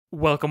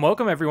Welcome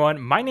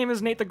everyone, my name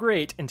is Nate the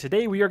Great, and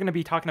today we are going to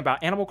be talking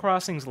about Animal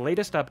Crossing's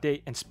latest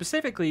update, and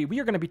specifically, we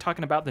are going to be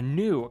talking about the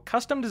new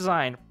Custom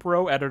Design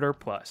Pro Editor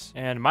Plus.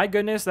 And my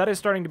goodness, that is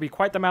starting to be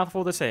quite the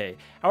mouthful to say.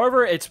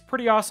 However, it's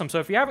pretty awesome, so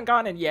if you haven't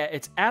gotten it yet,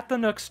 it's at the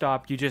Nook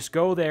stop, you just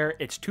go there,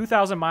 it's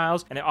 2,000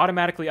 miles, and it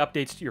automatically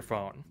updates to your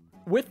phone.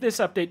 With this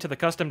update to the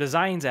Custom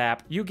Designs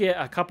app, you get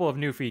a couple of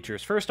new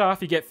features. First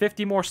off, you get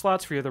 50 more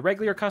slots for the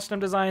regular custom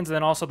designs, and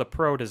then also the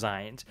pro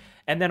designs.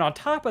 And then on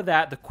top of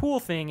that, the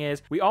cool thing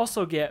is, we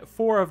also get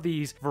 4 of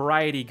these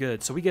variety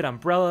goods. So we get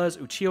umbrellas,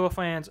 Uchiwa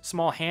fans,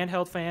 small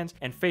handheld fans,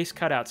 and face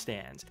cutout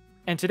stands.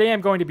 And today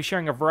I'm going to be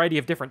sharing a variety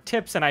of different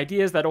tips and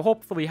ideas that will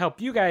hopefully help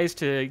you guys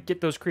to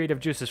get those creative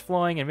juices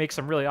flowing and make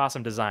some really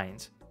awesome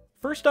designs.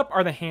 First up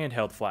are the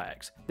handheld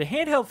flags. The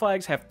handheld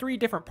flags have 3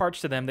 different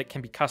parts to them that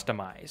can be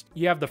customized.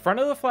 You have the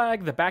front of the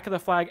flag, the back of the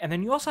flag, and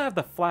then you also have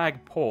the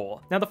flag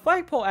pole. Now the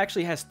flag pole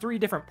actually has 3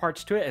 different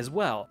parts to it as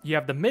well. You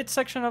have the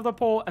midsection of the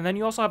pole, and then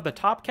you also have the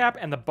top cap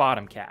and the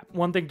bottom cap.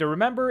 One thing to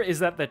remember is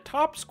that the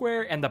top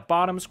square and the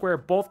bottom square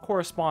both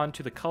correspond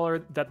to the color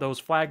that those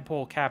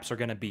flagpole caps are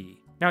going to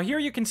be. Now here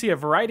you can see a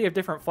variety of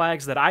different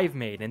flags that I've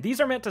made, and these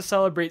are meant to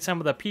celebrate some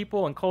of the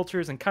people and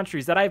cultures and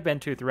countries that I've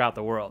been to throughout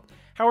the world.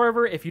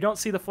 However, if you don't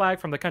see the flag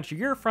from the country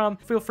you're from,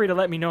 feel free to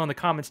let me know in the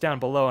comments down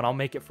below and I'll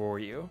make it for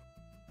you.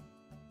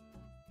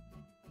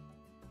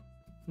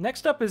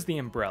 Next up is the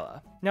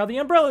umbrella. Now the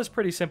umbrella is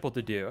pretty simple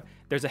to do.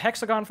 There's a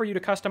hexagon for you to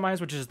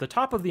customize, which is the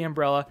top of the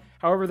umbrella.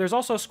 However, there's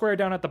also a square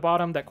down at the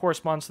bottom that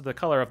corresponds to the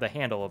color of the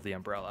handle of the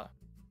umbrella.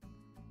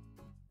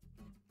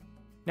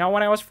 Now,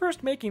 when I was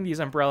first making these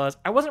umbrellas,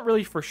 I wasn't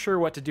really for sure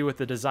what to do with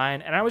the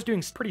design, and I was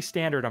doing pretty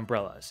standard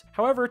umbrellas.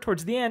 However,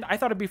 towards the end, I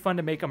thought it'd be fun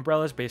to make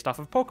umbrellas based off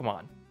of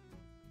Pokemon.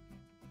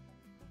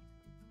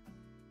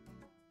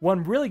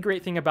 One really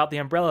great thing about the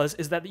umbrellas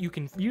is that you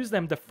can use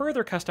them to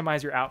further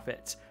customize your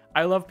outfits.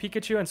 I love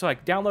Pikachu, and so I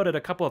downloaded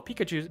a couple of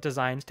Pikachu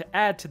designs to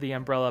add to the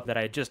umbrella that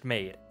I had just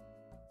made.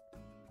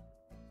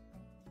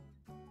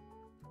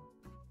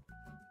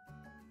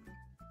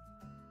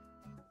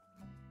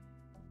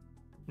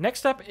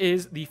 Next up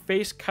is the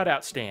face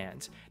cutout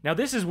stands. Now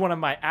this is one of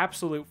my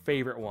absolute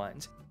favorite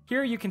ones.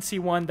 Here you can see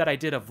one that I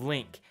did of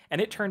Link,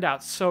 and it turned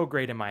out so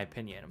great in my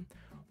opinion.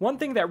 One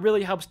thing that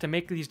really helps to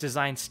make these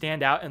designs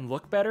stand out and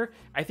look better,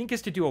 I think,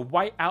 is to do a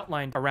white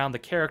outline around the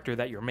character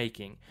that you're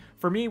making.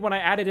 For me, when I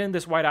added in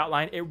this white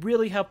outline, it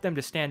really helped them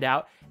to stand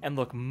out and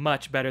look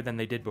much better than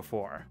they did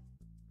before.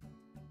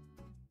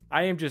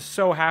 I am just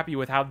so happy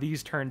with how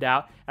these turned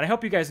out, and I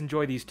hope you guys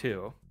enjoy these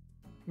too.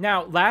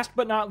 Now, last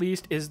but not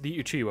least is the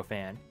Uchiwa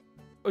fan.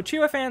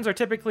 Uchiwa fans are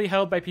typically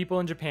held by people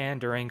in Japan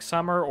during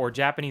summer or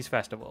Japanese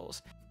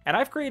festivals, and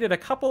I've created a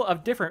couple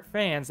of different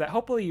fans that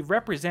hopefully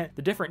represent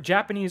the different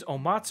Japanese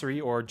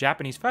omatsuri or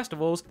Japanese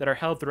festivals that are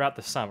held throughout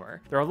the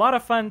summer. They're a lot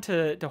of fun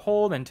to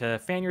hold and to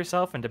fan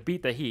yourself and to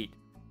beat the heat.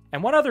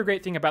 And one other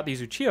great thing about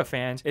these Uchiwa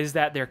fans is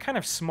that they're kind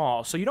of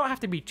small, so you don't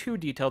have to be too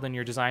detailed in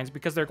your designs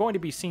because they're going to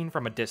be seen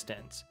from a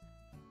distance.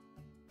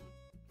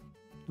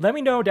 Let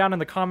me know down in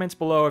the comments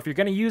below if you're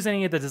going to use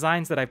any of the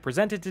designs that I've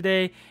presented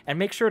today, and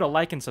make sure to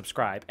like and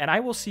subscribe, and I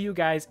will see you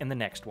guys in the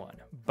next one.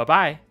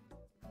 Bye-bye!